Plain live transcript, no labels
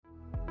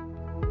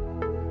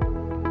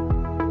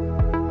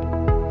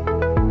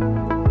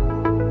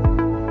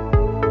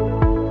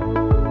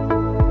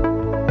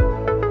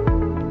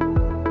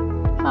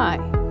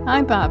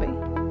I'm Bobby.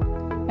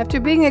 After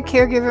being a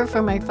caregiver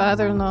for my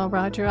father-in-law,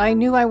 Roger, I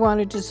knew I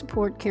wanted to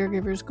support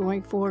caregivers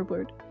going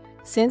forward.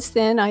 Since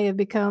then, I have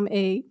become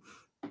a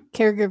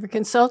caregiver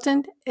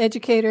consultant,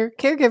 educator,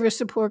 caregiver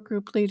support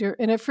group leader,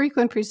 and a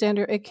frequent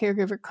presenter at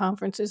caregiver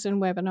conferences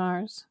and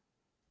webinars.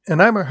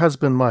 And I'm her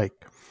husband,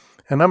 Mike,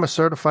 and I'm a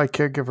certified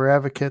caregiver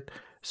advocate,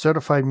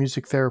 certified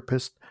music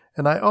therapist,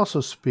 and I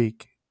also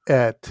speak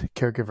at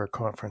caregiver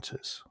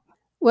conferences.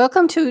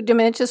 Welcome to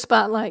Dementia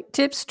Spotlight,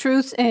 tips,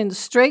 truths, and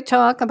straight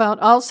talk about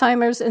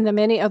Alzheimer's and the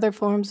many other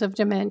forms of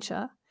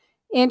dementia.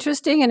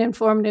 Interesting and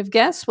informative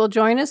guests will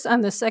join us on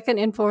the second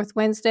and fourth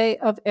Wednesday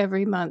of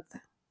every month.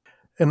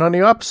 And on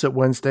the opposite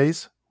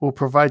Wednesdays, we'll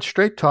provide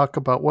straight talk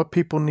about what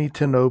people need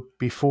to know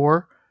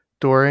before,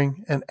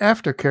 during, and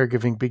after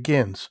caregiving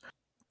begins,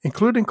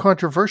 including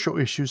controversial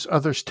issues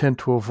others tend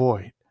to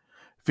avoid.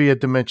 Via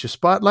Dementia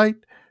Spotlight,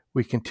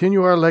 we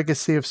continue our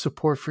legacy of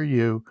support for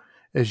you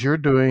as you're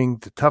doing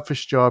the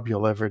toughest job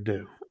you'll ever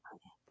do.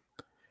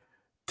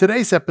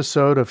 Today's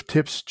episode of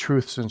Tips,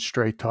 Truths, and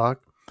Straight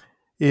Talk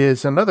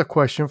is another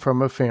question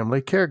from a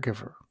family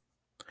caregiver.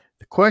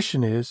 The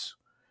question is,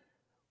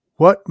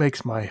 what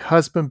makes my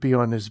husband be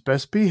on his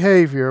best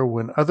behavior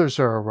when others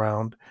are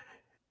around,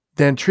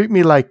 then treat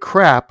me like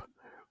crap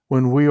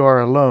when we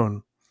are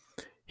alone?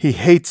 He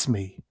hates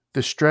me.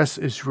 The stress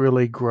is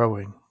really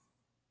growing.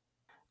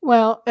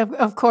 Well,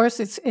 of course,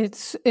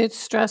 it's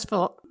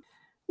stressful.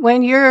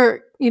 When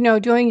you're,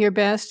 doing your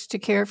best to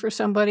care for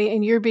somebody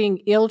and you're being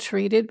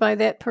ill-treated by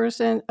that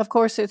person, of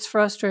course, it's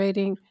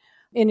frustrating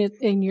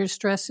and your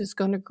stress is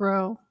going to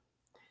grow.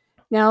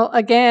 Now,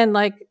 again,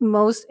 like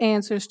most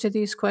answers to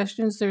these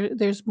questions,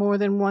 there's more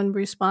than one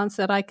response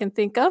that I can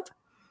think of.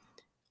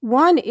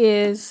 One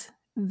is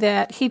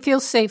that he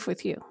feels safe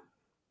with you.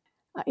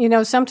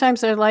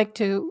 Sometimes I like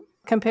to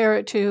compare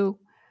it to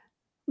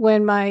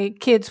when my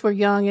kids were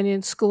young and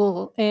in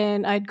school,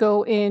 and I'd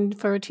go in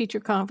for a teacher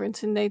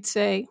conference and they'd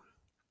say,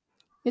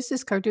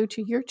 Mrs.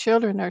 Carducci, your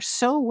children are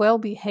so well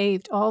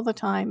behaved all the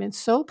time and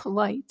so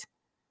polite.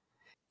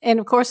 And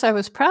of course I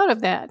was proud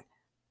of that.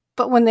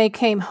 But when they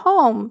came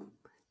home,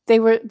 they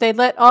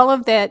let all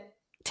of that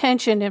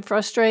tension and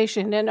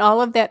frustration and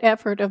all of that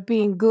effort of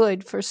being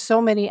good for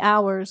so many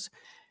hours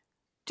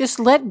just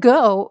let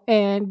go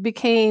and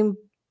became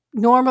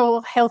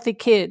normal, healthy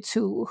kids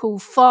who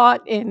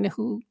fought and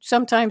who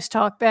sometimes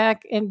talked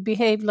back and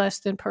behaved less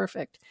than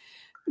perfect.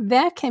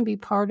 That can be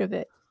part of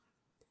it.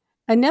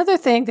 Another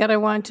thing that I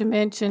want to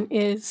mention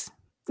is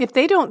if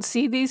they don't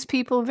see these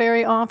people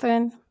very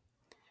often,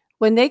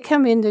 when they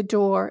come in the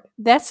door,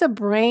 that's a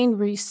brain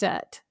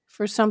reset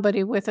for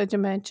somebody with a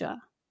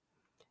dementia.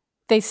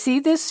 They see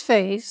this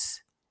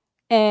face,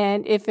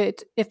 and if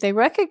they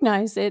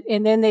recognize it,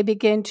 and then they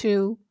begin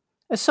to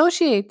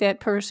associate that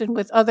person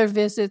with other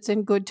visits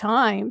and good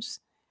times,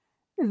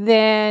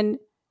 then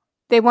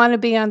they want to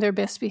be on their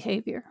best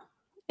behavior.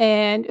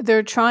 And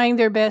they're trying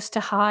their best to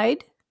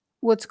hide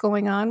what's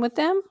going on with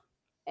them.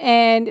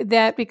 And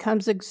that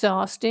becomes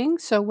exhausting.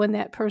 So when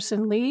that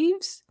person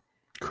leaves,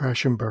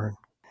 Crash and burn,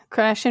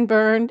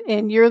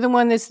 and you're the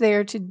one that's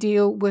there to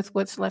deal with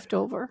what's left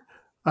over.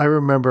 I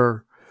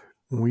remember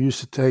when we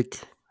used to take,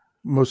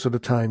 most of the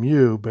time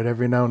you, but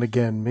every now and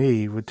again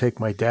me, would take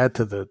my dad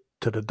to the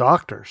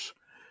doctors.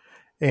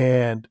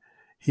 And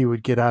he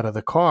would get out of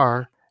the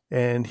car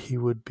and he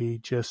would be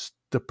just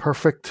the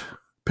perfect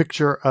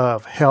picture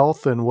of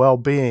health and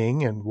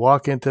well-being and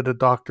walk into the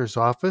doctor's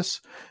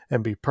office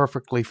and be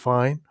perfectly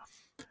fine,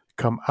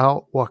 come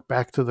out, walk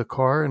back to the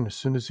car. And as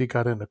soon as he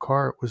got in the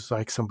car, it was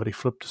like somebody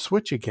flipped a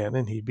switch again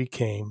and he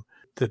became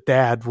the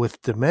dad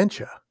with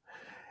dementia.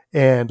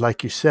 And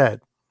like you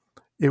said,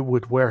 it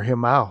would wear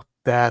him out.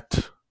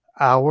 That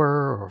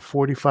hour or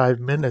 45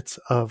 minutes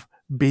of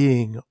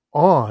being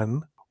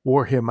on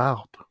wore him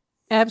out.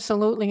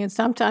 Absolutely. And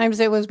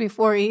sometimes it was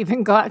before he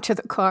even got to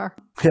the car.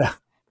 Yeah.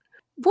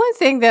 One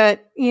thing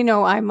that,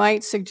 I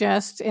might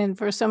suggest, and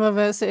for some of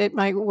us it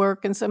might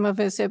work and some of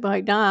us it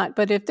might not,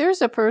 but if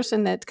there's a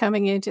person that's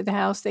coming into the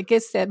house that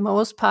gets that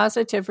most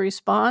positive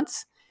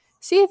response,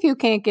 see if you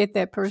can't get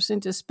that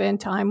person to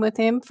spend time with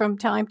him from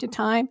time to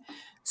time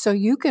so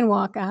you can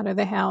walk out of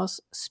the house,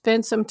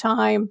 spend some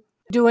time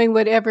doing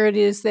whatever it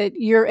is that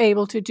you're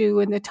able to do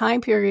in the time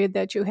period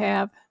that you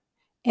have.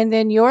 And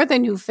then you're the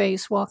new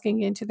face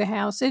walking into the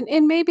house,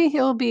 and maybe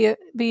he'll be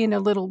in a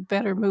little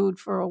better mood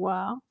for a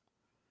while.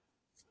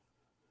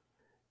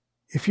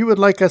 If you would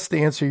like us to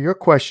answer your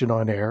question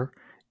on air,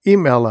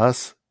 email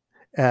us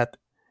at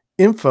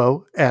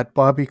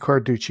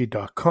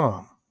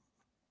info@bobbycarducci.com.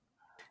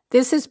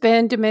 This has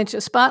been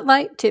Dementia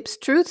Spotlight, tips,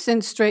 truths,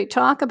 and straight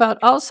talk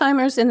about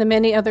Alzheimer's and the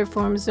many other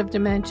forms of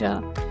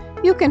dementia.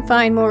 You can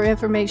find more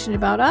information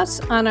about us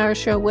on our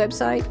show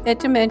website at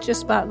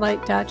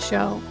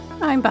dementiaspotlight.show.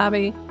 I'm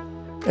Bobby.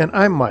 And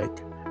I'm Mike.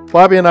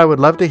 Bobby and I would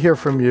love to hear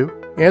from you,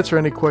 answer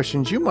any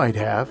questions you might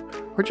have,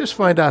 or just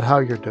find out how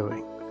you're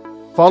doing.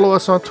 Follow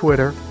us on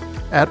Twitter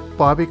at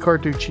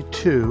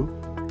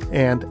BobbyCarducci2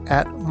 and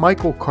at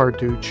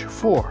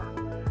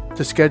MichaelCarducci4.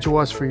 To schedule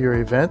us for your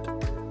event,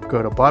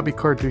 go to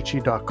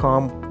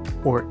bobbycarducci.com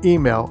or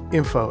email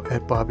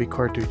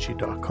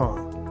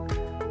info@bobbycarducci.com.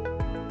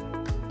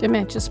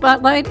 Dementia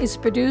Spotlight is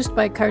produced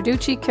by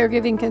Carducci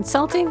Caregiving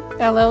Consulting,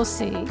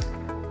 LLC.